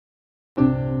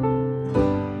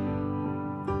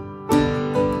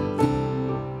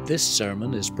This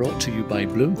sermon is brought to you by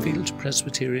Bloomfield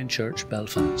Presbyterian Church,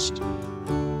 Belfast.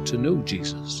 To know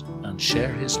Jesus and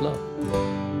share his love.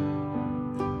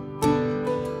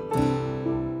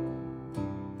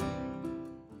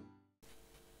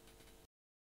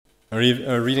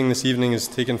 Our reading this evening is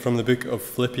taken from the book of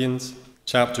Philippians,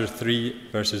 chapter 3,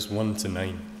 verses 1 to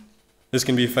 9. This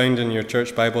can be found in your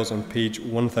church Bibles on page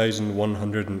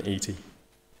 1180.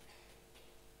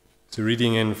 So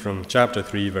reading in from chapter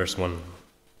 3, verse 1.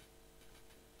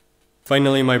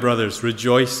 Finally, my brothers,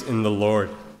 rejoice in the Lord.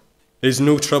 It is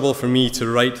no trouble for me to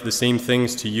write the same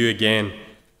things to you again,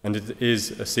 and it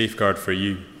is a safeguard for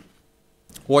you.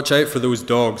 Watch out for those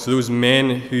dogs, those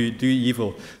men who do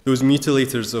evil, those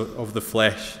mutilators of the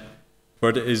flesh. For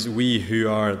it is we who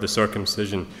are the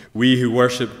circumcision, we who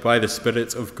worship by the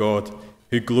Spirit of God,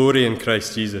 who glory in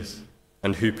Christ Jesus,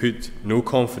 and who put no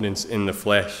confidence in the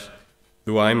flesh,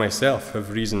 though I myself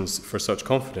have reasons for such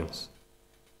confidence.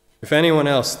 If anyone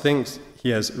else thinks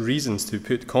he has reasons to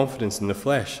put confidence in the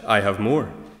flesh, I have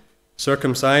more.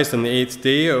 Circumcised on the 8th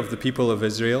day of the people of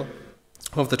Israel,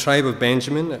 of the tribe of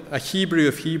Benjamin, a Hebrew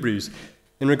of Hebrews,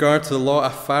 in regard to the law, a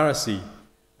Pharisee,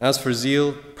 as for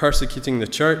zeal, persecuting the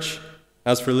church,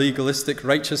 as for legalistic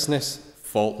righteousness,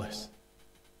 faultless.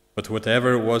 But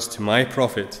whatever was to my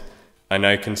profit, I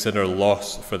now consider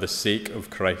loss for the sake of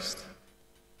Christ.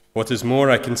 What is more,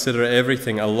 I consider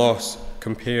everything a loss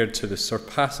compared to the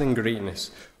surpassing greatness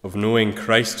of knowing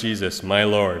Christ Jesus, my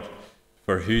Lord,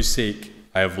 for whose sake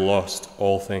I have lost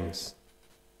all things.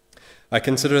 I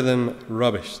consider them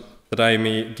rubbish, that I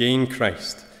may gain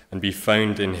Christ and be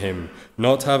found in him,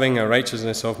 not having a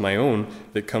righteousness of my own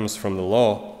that comes from the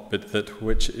law, but that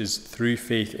which is through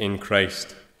faith in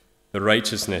Christ, the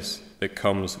righteousness that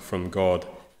comes from God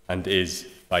and is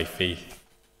by faith.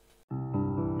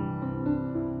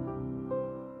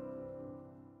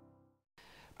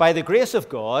 By the grace of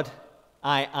God,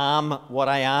 I am what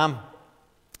I am.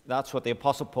 That's what the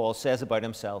Apostle Paul says about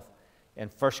himself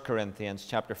in 1 Corinthians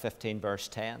chapter 15, verse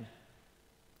 10.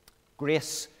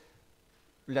 Grace,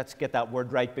 let's get that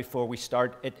word right before we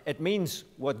start. It means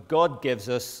what God gives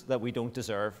us that we don't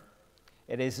deserve.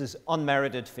 It is his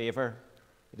unmerited favor.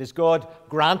 It is God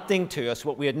granting to us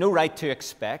what we had no right to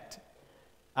expect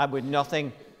and with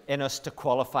nothing in us to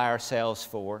qualify ourselves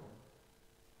for.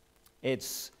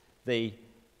 It's the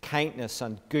kindness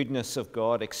and goodness of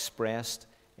God expressed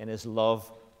in his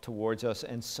love towards us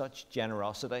in such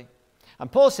generosity.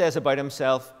 And Paul says about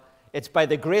himself, it's by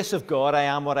the grace of God I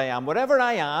am what I am. Whatever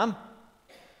I am,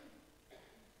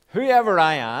 whoever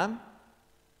I am,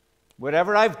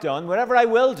 whatever I've done, whatever I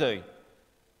will do,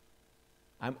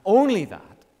 I'm only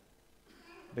that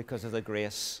because of the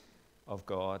grace of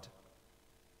God.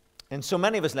 In so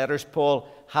many of his letters, Paul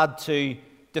had to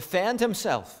defend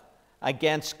himself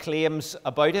against claims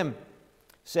about him,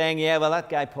 saying, yeah, well, that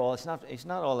guy Paul, he's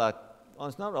not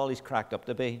all he's cracked up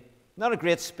to be. Not a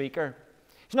great speaker.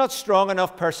 He's not strong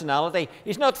enough personality.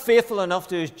 He's not faithful enough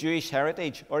to his Jewish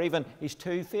heritage, or even he's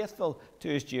too faithful to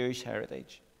his Jewish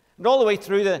heritage. And all the way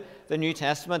through the New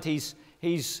Testament,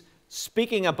 he's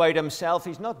speaking about himself.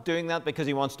 He's not doing that because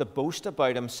he wants to boast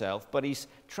about himself, but he's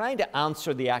trying to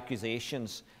answer the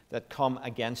accusations that come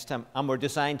against him and were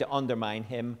designed to undermine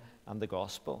him and the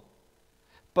gospel.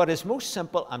 But his most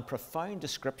simple and profound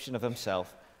description of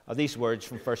himself are these words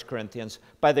from 1 Corinthians,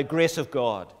 by the grace of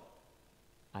God,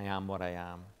 I am what I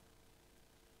am.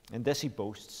 In this he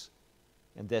boasts,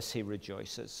 in this he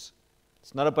rejoices.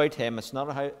 It's not about him, it's not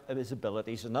about his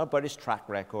abilities, it's not about his track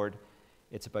record,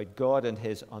 it's about God and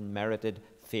his unmerited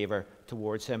favor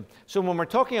towards him. So when we're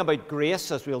talking about grace,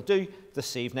 as we'll do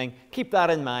this evening, keep that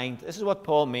in mind. This is what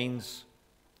Paul means.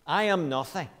 I am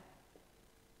nothing.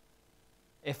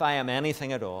 If I am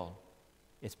anything at all,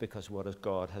 it's because what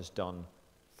God has done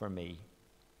for me.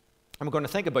 And we're going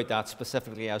to think about that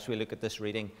specifically as we look at this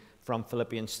reading from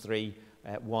Philippians 3,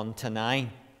 1 to 9.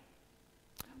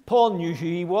 Paul knew who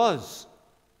he was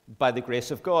by the grace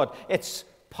of God. It's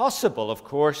possible, of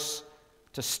course,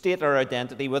 to state our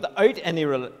identity without any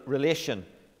relation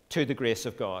to the grace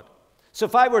of God. So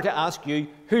if I were to ask you,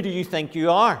 who do you think you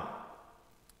are?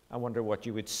 I wonder what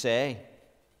you would say.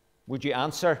 Would you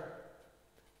answer,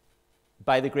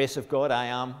 by the grace of God, I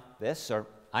am this, or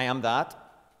I am that?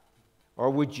 Or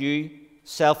would you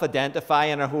self-identify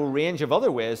in a whole range of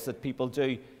other ways that people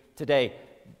do today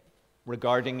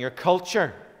regarding your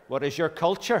culture? What is your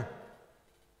culture?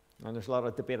 And there's a lot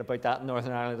of debate about that in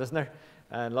Northern Ireland, isn't there?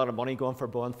 And a lot of money going for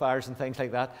bonfires and things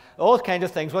like that. All kinds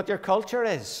of things, what your culture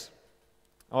is.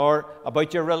 Or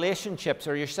about your relationships,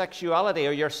 or your sexuality,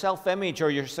 or your self-image,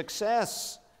 or your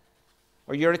success,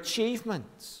 or your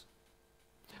achievements.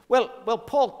 Well,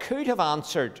 Paul could have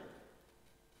answered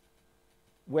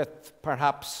with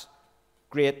perhaps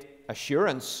great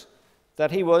assurance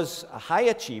that he was a high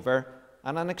achiever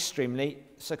and an extremely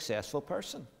successful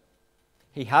person.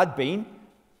 He had been,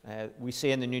 we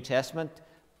see in the New Testament,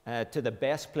 to the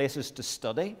best places to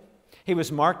study. He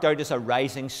was marked out as a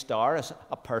rising star, as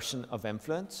a person of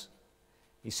influence.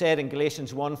 He said in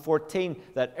Galatians 1:14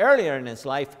 that earlier in his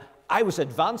life, I was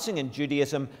advancing in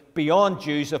Judaism beyond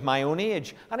Jews of my own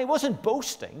age. And he wasn't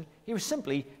boasting. He was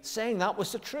simply saying that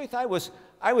was the truth. I was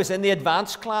in the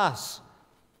advanced class.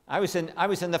 I was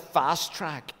in the fast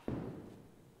track.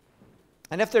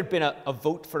 And if there'd been a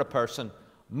vote for a person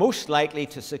most likely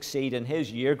to succeed in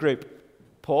his year group,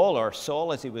 Paul, or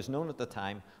Saul as he was known at the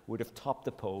time, would have topped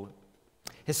the poll.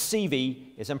 His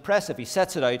CV is impressive. He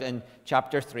sets it out in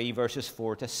chapter 3, verses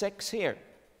 4 to 6 here.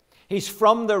 He's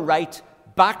from the right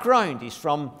background. He's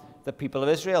from the people of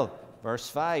Israel. Verse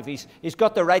 5. He's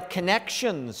got the right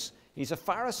connections. He's a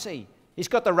Pharisee. He's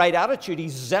got the right attitude.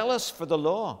 He's zealous for the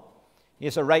law. He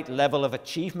has a right level of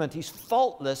achievement. He's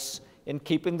faultless in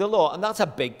keeping the law. And that's a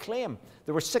big claim.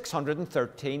 There were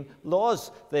 613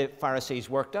 laws the Pharisees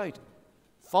worked out.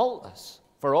 Faultless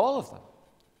for all of them.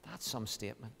 That's some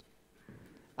statement.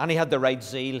 And he had the right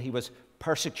zeal. He was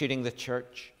persecuting the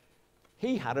church.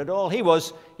 He had it all. He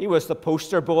was the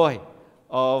poster boy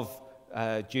of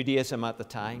Judaism at the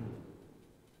time.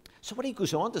 So what he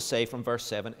goes on to say from verse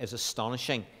 7 is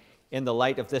astonishing in the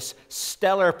light of this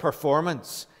stellar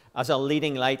performance as a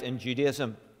leading light in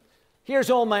Judaism.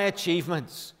 Here's all my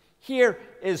achievements. Here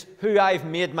is who I've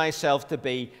made myself to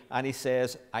be. And he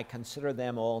says, I consider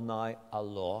them all now a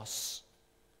loss.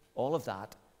 All of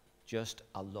that, just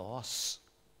a loss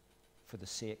for the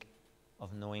sake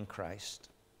of knowing Christ.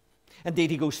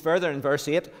 Indeed, he goes further in verse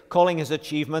 8, calling his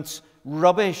achievements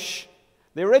rubbish.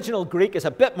 The original Greek is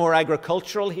a bit more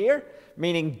agricultural here,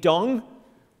 meaning dung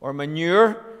or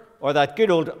manure, or that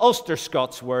good old Ulster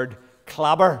Scots word,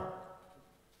 clabber.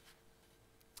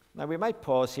 Now, we might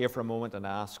pause here for a moment and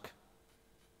ask,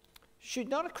 should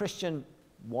not a Christian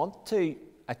want to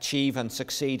achieve and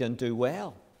succeed and do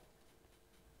well?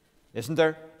 Isn't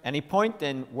there any point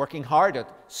in working hard at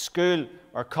school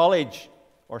or college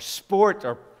or sport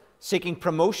or seeking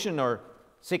promotion or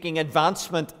seeking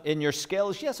advancement in your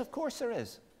skills? Yes, of course there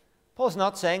is. Paul's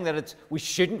not saying that we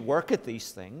shouldn't work at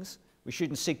these things. We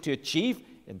shouldn't seek to achieve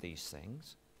in these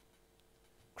things.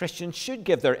 Christians should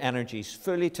give their energies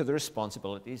fully to the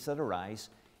responsibilities that arise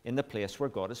in the place where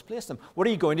God has placed them. What are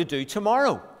you going to do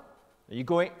tomorrow?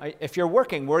 If you're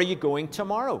working, where are you going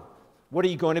tomorrow? What are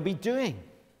you going to be doing?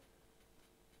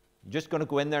 You're just going to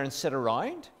go in there and sit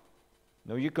around?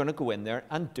 No, you're going to go in there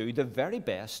and do the very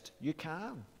best you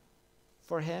can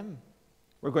for Him.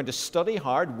 We're going to study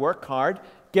hard, work hard,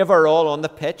 give our all on the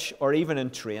pitch or even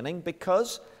in training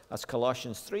because, as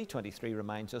Colossians 3:23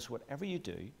 reminds us, whatever you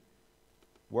do,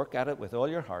 work at it with all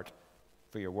your heart,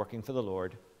 for you're working for the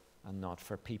Lord and not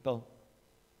for people.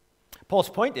 Paul's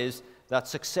point is that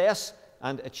success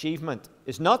and achievement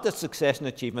is not that success and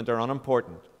achievement are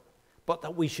unimportant, but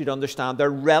that we should understand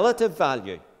their relative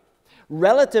value,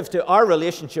 relative to our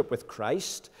relationship with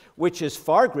Christ, which is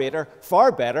far greater,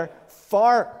 far better,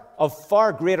 of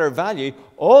far greater value.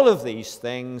 All of these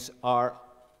things are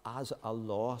as a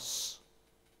loss.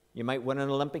 You might win an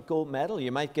Olympic gold medal.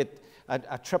 You might get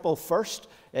a triple first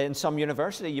in some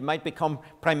university. You might become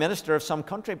prime minister of some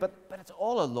country, but it's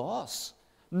all a loss.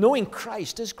 Knowing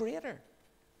Christ is greater.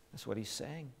 That's what he's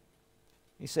saying.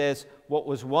 He says, what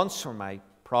was once for my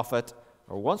profit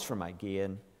or once for my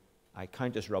gain, I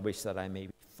count as rubbish that I may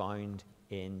be found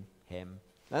in Him.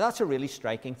 Now that's a really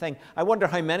striking thing. I wonder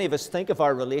how many of us think of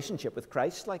our relationship with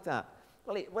Christ like that.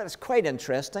 Well, it's quite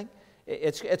interesting.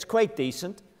 It's quite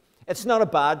decent. It's not a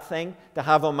bad thing to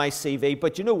have on my CV,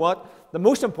 but you know what? The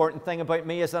most important thing about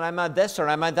me is that I'm at this or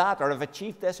I'm at that, or I've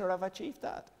achieved this or I've achieved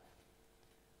that.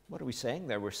 What are we saying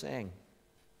there? We're saying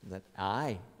that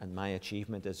I and my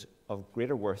achievement is of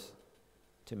greater worth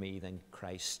to me than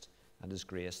Christ and His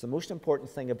grace. The most important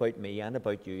thing about me and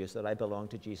about you is that I belong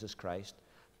to Jesus Christ.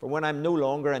 For when I'm no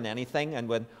longer in anything and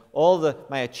when all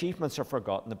my achievements are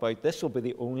forgotten about, this will be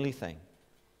the only thing.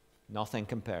 Nothing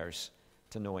compares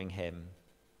to knowing Him.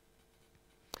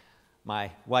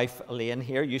 My wife Elaine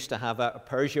here used to have a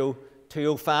Peugeot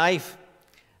 205.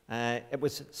 It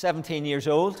was 17 years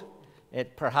old.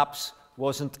 It perhaps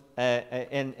wasn't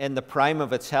in the prime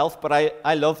of its health, but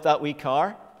I loved that wee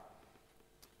car.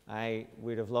 I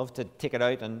would have loved to take it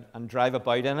out and drive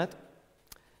about in it.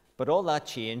 But all that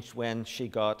changed when she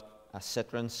got a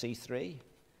Citroen C3.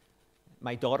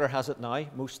 My daughter has it now.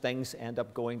 Most things end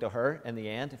up going to her in the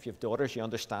end. If you have daughters, you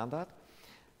understand that.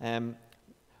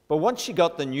 But once she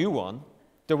got the new one,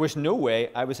 there was no way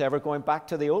I was ever going back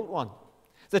to the old one.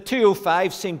 The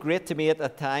 205 seemed great to me at the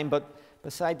time, but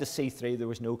beside the C3 there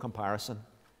was no comparison.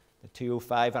 The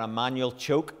 205 and a manual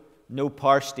choke, no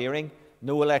power steering,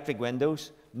 no electric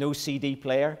windows, no CD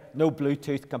player, no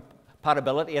Bluetooth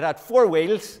compatibility. It had 4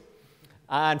 wheels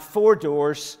and 4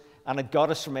 doors, and it got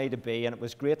us from A to B, and it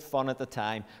was great fun at the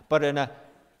time. But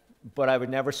I would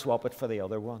never swap it for the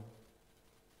other one.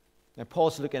 Now,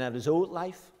 Paul's looking at his old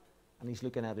life, and he's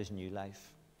looking at his new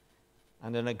life.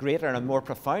 And in a greater and a more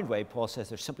profound way, Paul says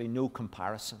there's simply no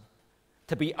comparison.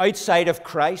 To be outside of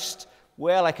Christ,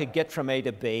 well, I could get from A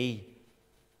to B.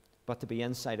 But to be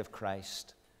inside of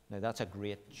Christ, now that's a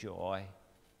great joy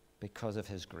because of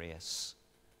his grace.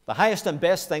 The highest and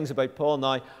best things about Paul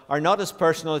now are not his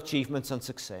personal achievements and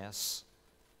success,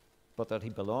 but that he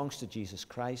belongs to Jesus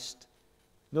Christ,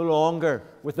 no longer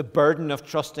with the burden of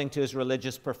trusting to his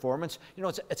religious performance. You know,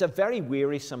 it's a very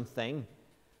wearisome thing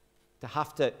to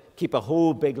have to keep a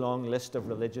whole big long list of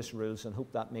religious rules and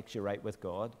hope that makes you right with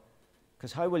God.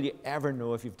 Because how will you ever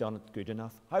know if you've done it good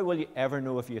enough? How will you ever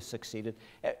know if you've succeeded?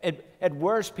 It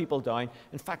wears people down.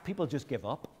 In fact, people just give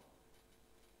up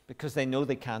because they know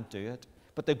they can't do it.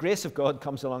 But the grace of God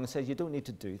comes along and says, you don't need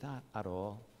to do that at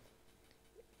all.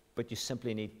 But you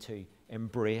simply need to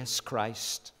embrace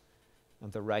Christ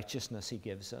and the righteousness he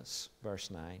gives us. Verse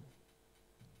 9.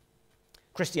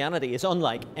 Christianity is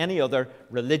unlike any other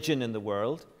religion in the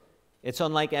world. It's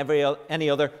unlike any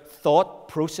other thought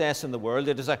process in the world.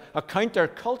 It is a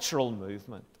counter-cultural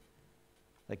movement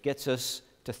that gets us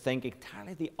to think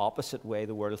entirely the opposite way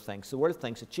the world thinks. The world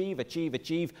thinks achieve, achieve,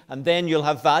 achieve, and then you'll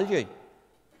have value.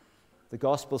 The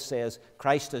gospel says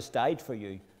Christ has died for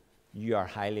you. You are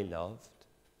highly loved.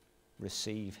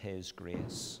 Receive his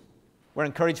grace. We're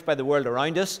encouraged by the world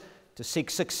around us to seek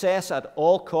success at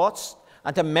all costs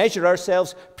and to measure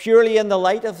ourselves purely in the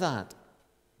light of that.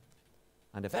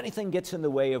 And if anything gets in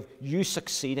the way of you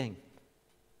succeeding,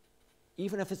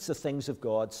 even if it's the things of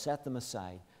God, set them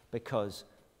aside, because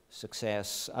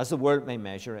success, as the world may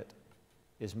measure it,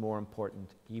 is more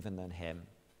important even than him.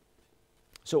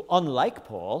 So unlike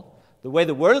Paul, the way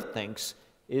the world thinks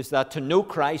is that to know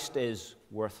Christ is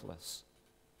worthless.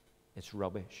 It's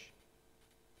rubbish.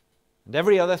 And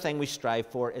every other thing we strive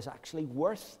for is actually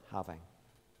worth having,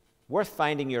 worth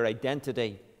finding your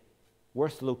identity,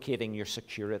 worth locating your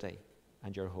security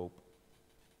and your hope.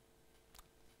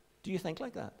 Do you think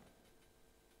like that?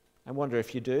 I wonder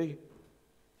if you do.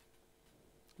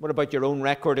 What about your own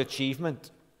record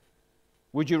achievement?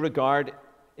 Would you regard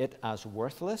it as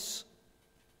worthless,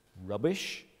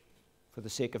 rubbish, for the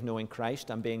sake of knowing Christ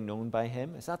and being known by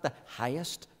him? Is that the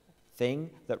highest thing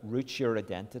that roots your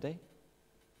identity,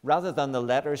 rather than the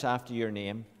letters after your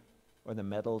name or the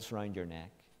medals round your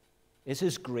neck? Is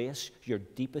his grace your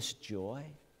deepest joy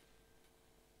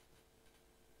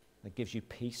that gives you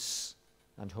peace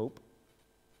and hope?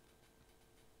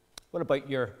 What about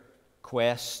your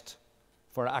quest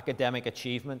for academic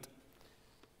achievement?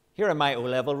 Here are my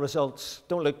O-level results.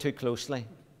 Don't look too closely.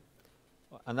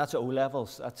 And that's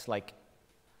O-levels. That's like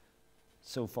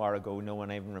so far ago, no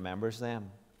one even remembers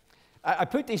them. I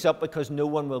put these up because no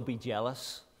one will be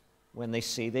jealous when they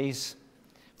see these.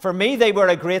 For me, they were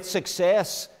a great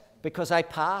success because I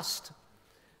passed.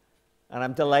 And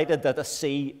I'm delighted that a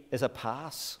C is a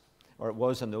pass, or it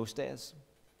was in those days.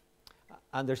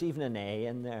 And there's even an A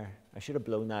in there. I should have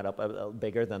blown that up a little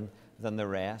bigger than the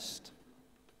rest.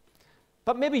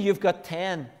 But maybe you've got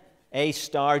 10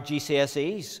 A-star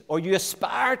GCSEs, or you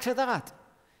aspire to that.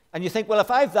 And you think, well,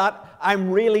 if I have that,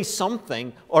 I'm really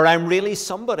something, or I'm really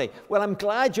somebody. Well, I'm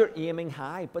glad you're aiming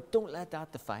high, but don't let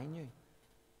that define you,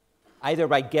 either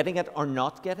by getting it or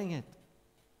not getting it.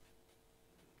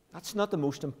 That's not the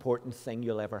most important thing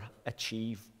you'll ever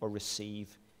achieve or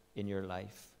receive in your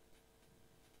life.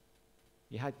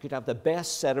 You could have the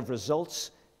best set of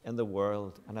results in the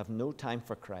world and have no time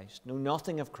for Christ, know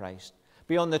nothing of Christ,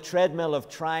 be on the treadmill of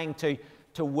trying to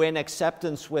win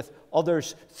acceptance with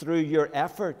others through your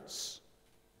efforts,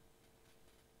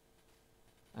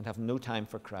 and have no time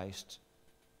for Christ.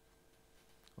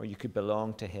 Or you could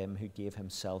belong to him who gave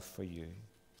himself for you.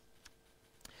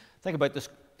 Think about this,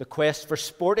 the quest for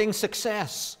sporting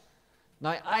success.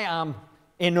 Now, I am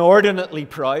inordinately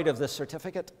proud of this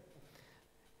certificate.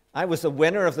 I was the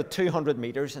winner of the 200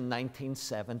 meters in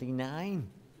 1979.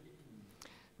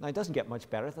 Now, it doesn't get much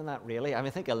better than that, really. I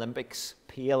think Olympics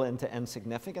pale into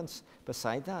insignificance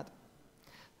beside that.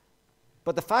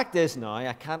 But the fact is now,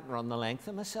 I can't run the length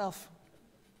of myself.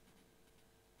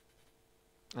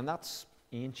 And that's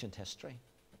ancient history.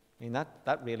 I mean,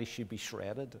 that really should be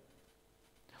shredded.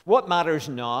 What matters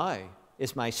now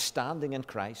is my standing in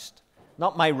Christ,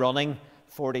 not my running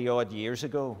 40-odd years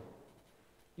ago.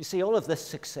 You see, all of this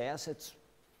success,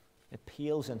 It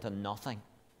pales into nothing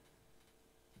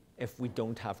if we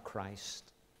don't have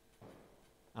Christ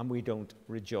and we don't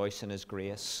rejoice in his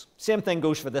grace. Same thing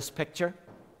goes for this picture.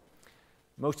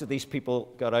 Most of these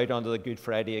people got out under the Good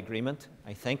Friday Agreement,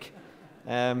 I think.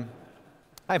 I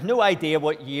have no idea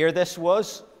what year this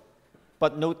was,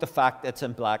 but note the fact it's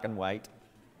in black and white.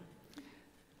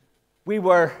 We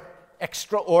were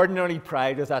extraordinarily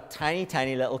proud of that tiny,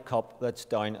 tiny little cup that's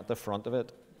down at the front of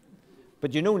it.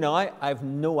 But you know now, I have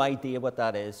no idea what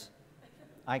that is.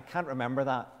 I can't remember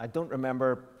that. I don't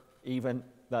remember even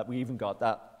that we even got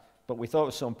that. But we thought it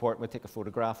was so important we'd take a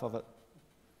photograph of it.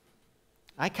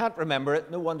 I can't remember it.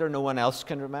 No wonder no one else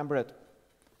can remember it.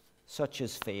 Such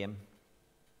is fame.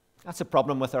 That's a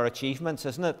problem with our achievements,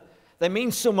 isn't it? They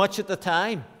mean so much at the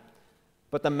time,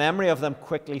 but the memory of them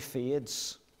quickly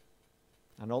fades.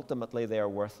 And ultimately, they are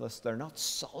worthless. They're not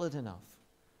solid enough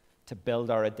to build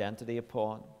our identity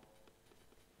upon.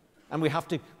 And we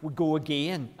go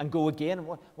again and go again. And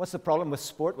what's the problem with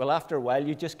sport? Well, after a while,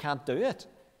 you just can't do it.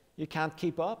 You can't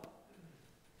keep up.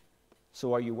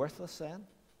 So are you worthless then?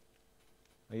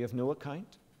 Are you of no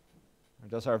account? Or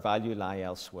does our value lie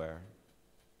elsewhere?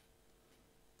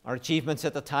 Our achievements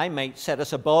at the time might set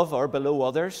us above or below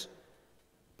others,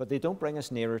 but they don't bring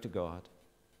us nearer to God.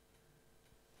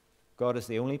 God is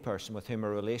the only person with whom a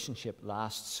relationship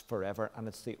lasts forever, and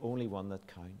it's the only one that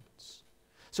counts.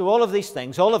 So all of these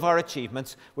things, all of our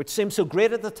achievements, which seem so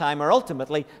great at the time, are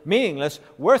ultimately meaningless,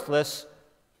 worthless,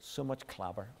 so much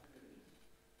clabber.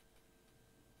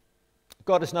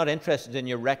 God is not interested in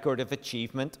your record of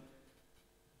achievement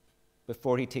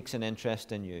before he takes an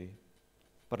interest in you.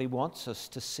 But he wants us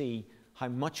to see how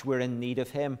much we're in need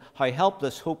of him, how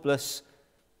helpless, hopeless,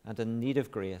 and in need of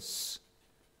grace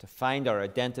to find our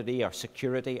identity, our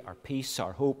security, our peace,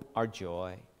 our hope, our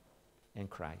joy in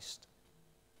Christ.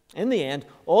 In the end,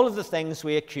 all of the things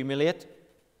we accumulate,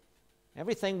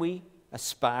 everything we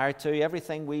aspire to,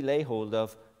 everything we lay hold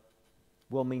of,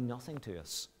 will mean nothing to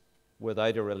us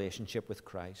without a relationship with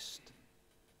Christ.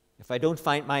 If I don't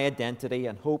find my identity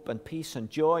and hope and peace and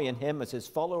joy in him as his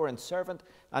follower and servant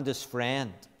and his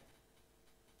friend,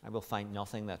 I will find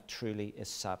nothing that truly is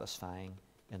satisfying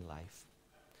in life.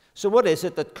 So what is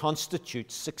it that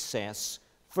constitutes success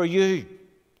for you?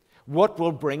 What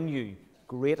will bring you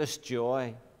greatest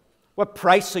joy? What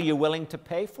price are you willing to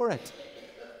pay for it?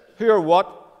 Who or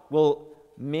what will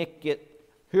make it,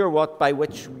 who or what by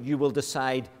which you will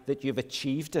decide that you've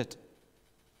achieved it?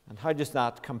 And how does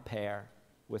that compare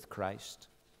with Christ?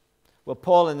 Well,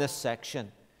 Paul in this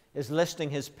section is listing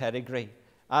his pedigree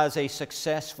as a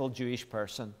successful Jewish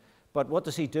person. But what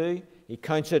does he do? He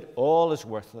counts it all as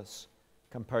worthless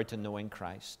compared to knowing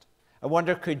Christ. I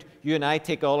wonder, could you and I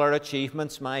take all our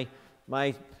achievements, my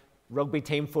rugby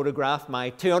team photograph,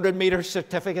 my 200-meter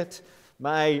certificate,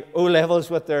 my O-levels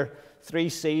with their 3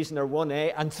 C's and their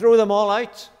 1A, and throw them all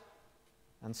out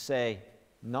and say,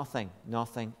 nothing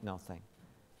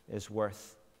is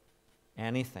worth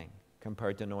anything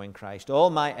compared to knowing Christ. All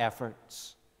my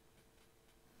efforts,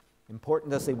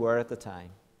 important as they were at the time,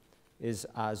 is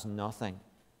as nothing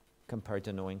compared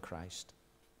to knowing Christ.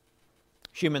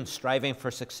 Human striving for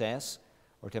success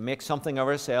or to make something of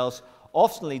ourselves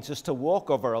often leads us to walk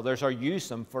over others or use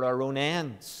them for our own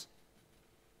ends.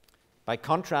 By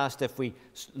contrast, if we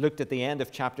looked at the end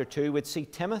of chapter 2, we'd see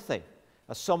Timothy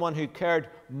as someone who cared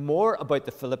more about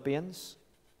the Philippians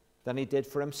than he did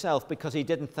for himself, because he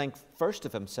didn't think first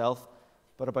of himself,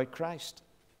 but about Christ.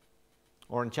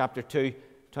 Or in chapter 2,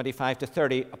 25 to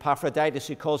 30, Epaphroditus,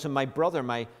 who calls him my brother,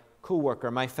 my co-worker,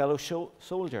 my fellow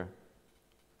soldier,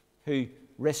 who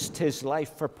risked his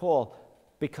life for Paul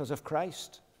because of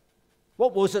Christ.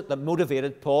 What was it that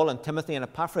motivated Paul and Timothy and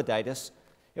Epaphroditus?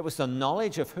 It was the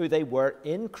knowledge of who they were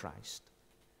in Christ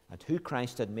and who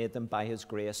Christ had made them by his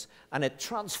grace, and it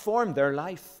transformed their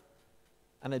life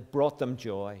and it brought them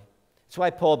joy. That's why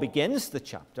Paul begins the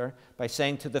chapter by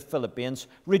saying to the Philippians,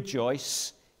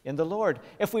 rejoice in the Lord.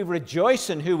 If we rejoice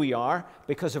in who we are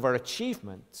because of our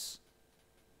achievements,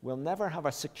 we'll never have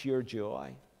a secure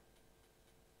joy.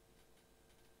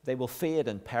 They will fade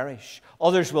and perish.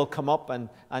 Others will come up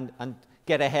and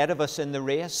get ahead of us in the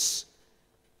race,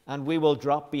 and we will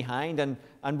drop behind and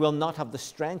will not have the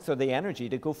strength or the energy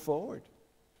to go forward.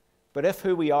 But if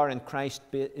who we are in Christ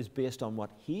is based on what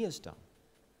he has done,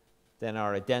 then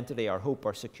our identity, our hope,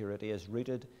 our security is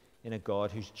rooted in a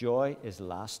God whose joy is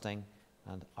lasting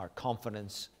and our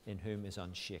confidence in whom is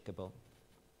unshakable.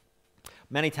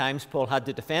 Many times Paul had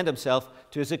to defend himself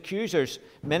to his accusers.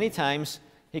 Many times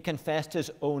he confessed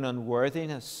his own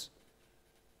unworthiness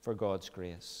for God's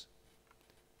grace.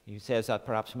 He says that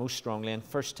perhaps most strongly in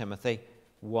 1 Timothy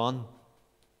 1.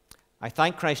 I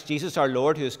thank Christ Jesus our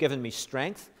Lord, who has given me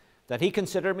strength, that he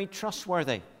considered me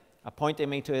trustworthy, appointing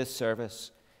me to his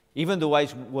service, even though I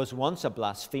was once a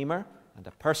blasphemer and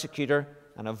a persecutor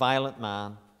and a violent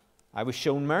man. I was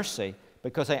shown mercy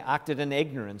because I acted in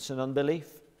ignorance and unbelief.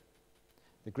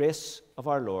 The grace of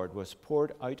our Lord was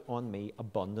poured out on me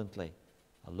abundantly,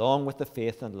 along with the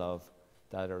faith and love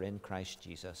that are in Christ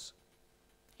Jesus.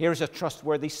 Here is a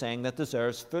trustworthy saying that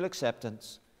deserves full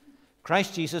acceptance.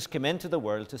 Christ Jesus came into the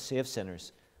world to save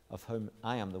sinners, of whom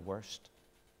I am the worst.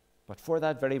 But for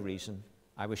that very reason,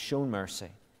 I was shown mercy,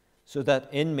 so that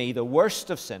in me, the worst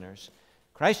of sinners,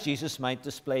 Christ Jesus might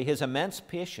display his immense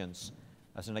patience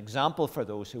as an example for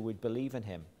those who would believe in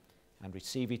him and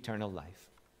receive eternal life.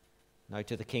 Now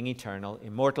to the King eternal,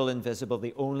 immortal, invisible,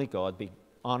 the only God, be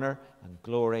honor and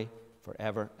glory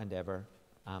forever and ever.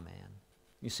 Amen.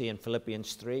 You see, in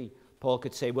Philippians 3, Paul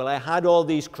could say, well, I had all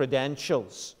these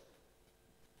credentials.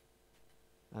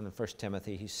 And in 1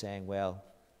 Timothy, he's saying, well,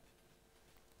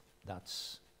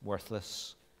 that's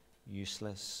worthless,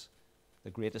 useless. The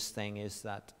greatest thing is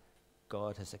that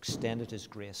God has extended his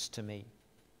grace to me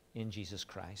in Jesus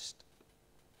Christ.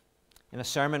 In a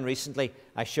sermon recently,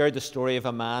 I shared the story of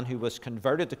a man who was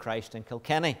converted to Christ in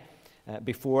Kilkenny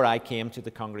before I came to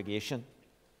the congregation.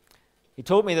 He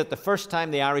told me that the first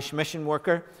time the Irish mission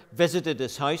worker visited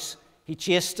his house, he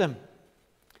chased him.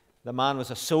 The man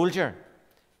was a soldier,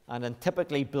 and in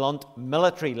typically blunt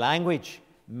military language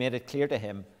made it clear to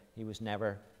him he was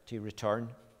never to return.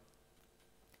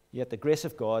 Yet the grace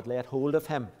of God laid hold of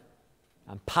him,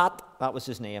 and Pat, that was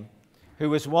his name, who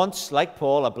was once, like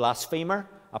Paul, a blasphemer,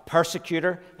 a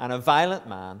persecutor, and a violent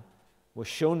man, was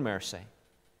shown mercy.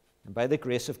 And by the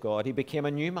grace of God, he became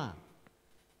a new man,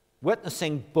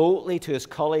 witnessing boldly to his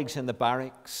colleagues in the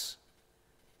barracks,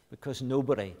 because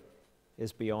nobody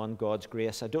is beyond God's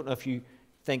grace. I don't know if you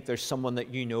think there's someone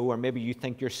that you know, or maybe you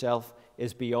think yourself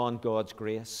is beyond God's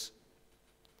grace.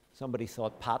 Somebody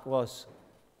thought Pat was,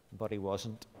 but he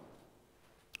wasn't.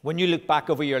 When you look back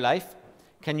over your life,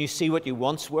 can you see what you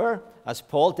once were, as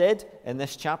Paul did in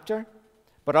this chapter?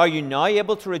 But are you now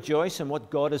able to rejoice in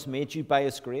what God has made you by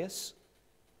his grace?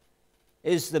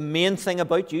 Is the main thing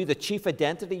about you, the chief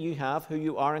identity you have, who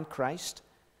you are in Christ,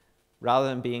 rather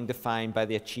than being defined by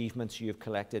the achievements you have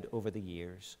collected over the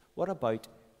years? What about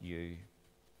you?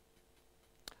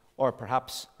 Or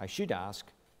perhaps I should ask,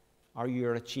 are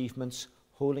your achievements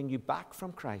holding you back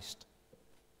from Christ?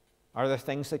 Are there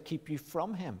things that keep you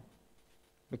from him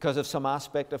because of some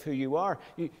aspect of who you are?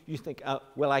 You think,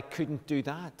 well, I couldn't do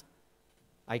that.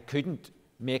 I couldn't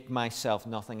make myself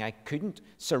nothing. I couldn't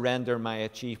surrender my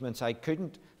achievements. I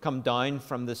couldn't come down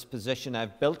from this position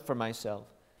I've built for myself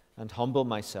and humble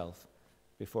myself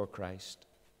before Christ.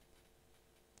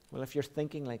 Well, if you're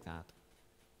thinking like that,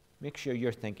 make sure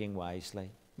you're thinking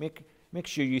wisely. Make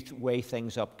sure you weigh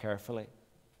things up carefully.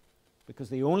 Because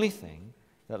the only thing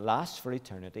that lasts for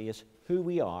eternity is who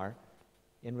we are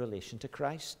in relation to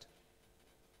Christ.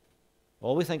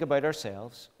 All we think about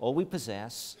ourselves, all we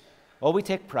possess, all we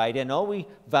take pride in, all we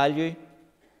value,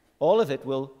 all of it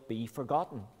will be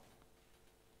forgotten.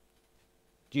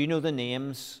 Do you know the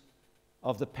names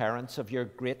of the parents of your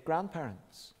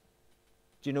great-grandparents?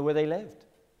 Do you know where they lived?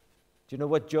 Do you know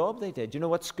what job they did? Do you know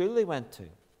what school they went to?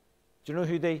 Do you know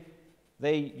who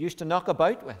they used to knock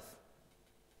about with?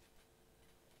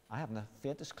 I haven't the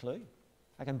faintest clue.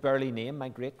 I can barely name my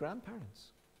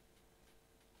great-grandparents.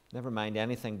 Never mind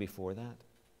anything before that.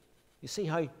 You see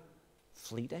how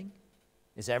fleeting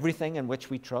is everything in which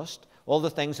we trust? All the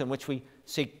things in which we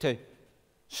seek to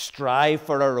strive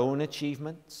for our own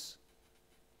achievements?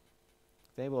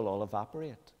 They will all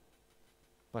evaporate.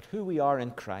 But who we are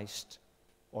in Christ,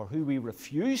 or who we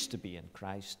refuse to be in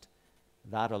Christ,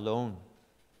 that alone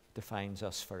defines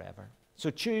us forever. So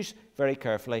choose very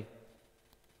carefully.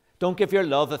 Don't give your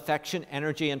love, affection,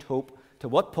 energy, and hope to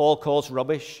what Paul calls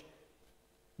rubbish,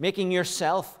 making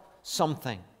yourself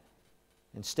something.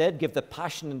 Instead, give the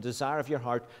passion and desire of your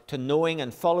heart to knowing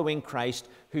and following Christ,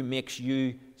 who makes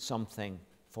you something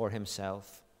for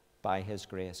himself by his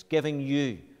grace, giving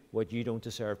you what you don't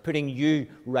deserve, putting you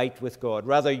right with God,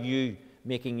 rather you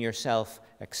making yourself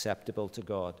acceptable to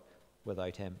God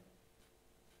without him.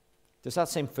 Does that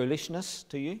seem foolishness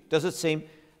to you? Does it seem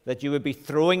that you would be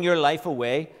throwing your life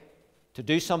away to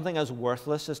do something as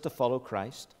worthless as to follow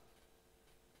Christ?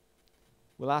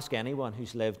 We'll ask anyone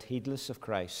who's lived heedless of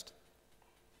Christ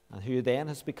and who then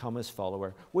has become his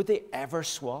follower, would they ever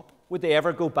swap? Would they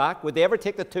ever go back? Would they ever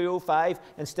take the 205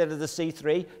 instead of the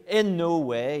C3? In no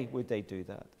way would they do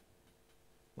that.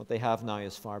 What they have now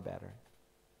is far better.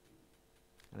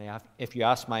 And if you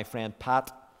ask my friend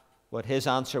Pat what his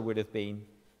answer would have been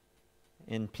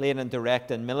in plain and direct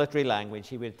and military language,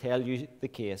 he would tell you the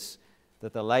case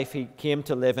that the life he came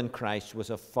to live in Christ was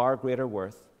of far greater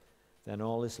worth than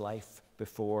all his life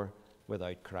before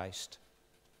without Christ.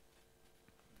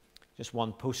 Just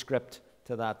one postscript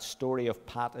to that story of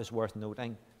Pat is worth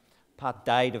noting. Pat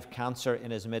died of cancer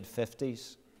in his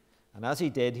mid-50s, and as he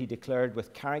did, he declared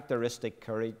with characteristic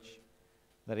courage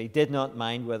that he did not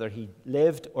mind whether he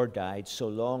lived or died so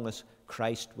long as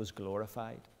Christ was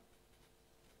glorified.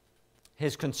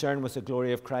 His concern was the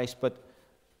glory of Christ, but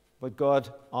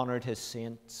God honoured his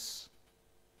saints.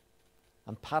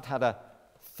 And Pat had a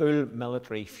full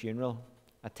military funeral,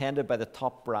 attended by the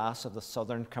top brass of the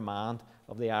Southern Command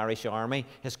of the Irish Army.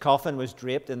 His coffin was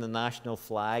draped in the national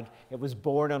flag. It was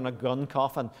borne on a gun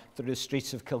coffin through the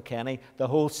streets of Kilkenny. The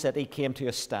whole city came to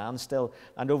a standstill,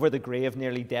 and over the grave,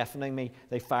 nearly deafening me,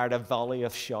 they fired a volley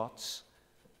of shots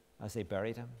as they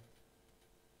buried him.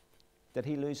 Did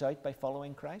he lose out by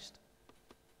following Christ?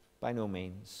 By no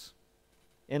means.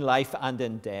 In life and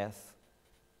in death,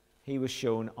 he was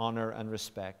shown honour and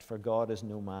respect, for God is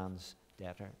no man's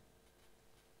debtor.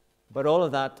 But all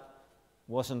of that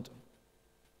wasn't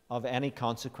of any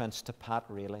consequence to Pat,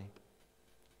 really.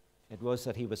 It was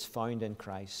that he was found in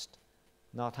Christ,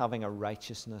 not having a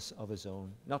righteousness of his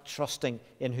own, not trusting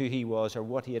in who he was or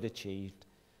what he had achieved,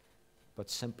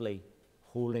 but simply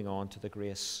holding on to the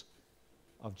grace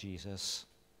of Jesus.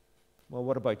 Well,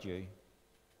 what about you?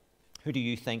 Who do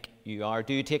you think you are?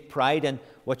 Do you take pride in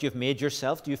what you've made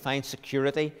yourself? Do you find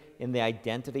security in the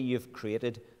identity you've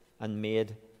created and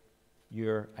made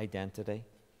your identity?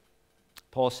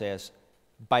 Paul says,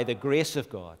 by the grace of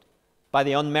God, by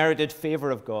the unmerited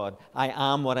favor of God, I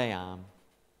am what I am.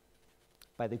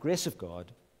 By the grace of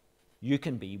God, you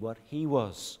can be what he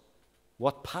was,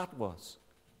 what Pat was,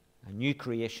 a new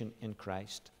creation in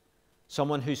Christ.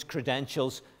 Someone whose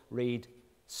credentials read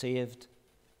saved,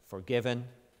 forgiven,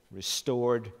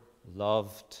 restored,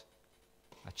 loved,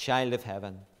 a child of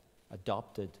heaven,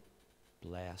 adopted,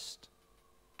 blessed.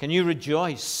 Can you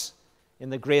rejoice in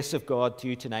the grace of God to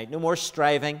you tonight? No more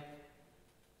striving,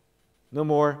 no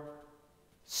more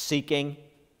seeking,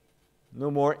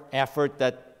 no more effort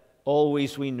that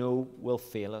always we know will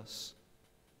fail us,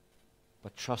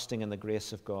 but trusting in the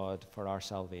grace of God for our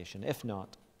salvation. If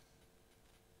not,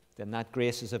 then that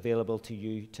grace is available to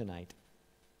you tonight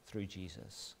through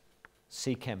Jesus.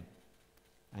 Seek him,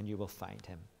 and you will find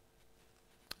him.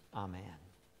 Amen.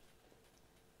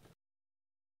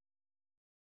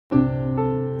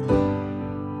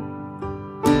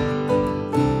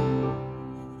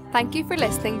 Thank you for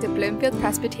listening to Bloomfield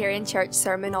Presbyterian Church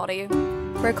Sermon Audio.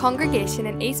 We're a congregation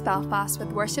in East Belfast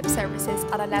with worship services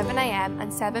at 11 a.m.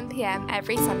 and 7 p.m.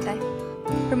 every Sunday.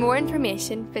 For more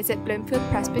information, visit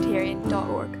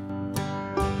bloomfieldpresbyterian.org.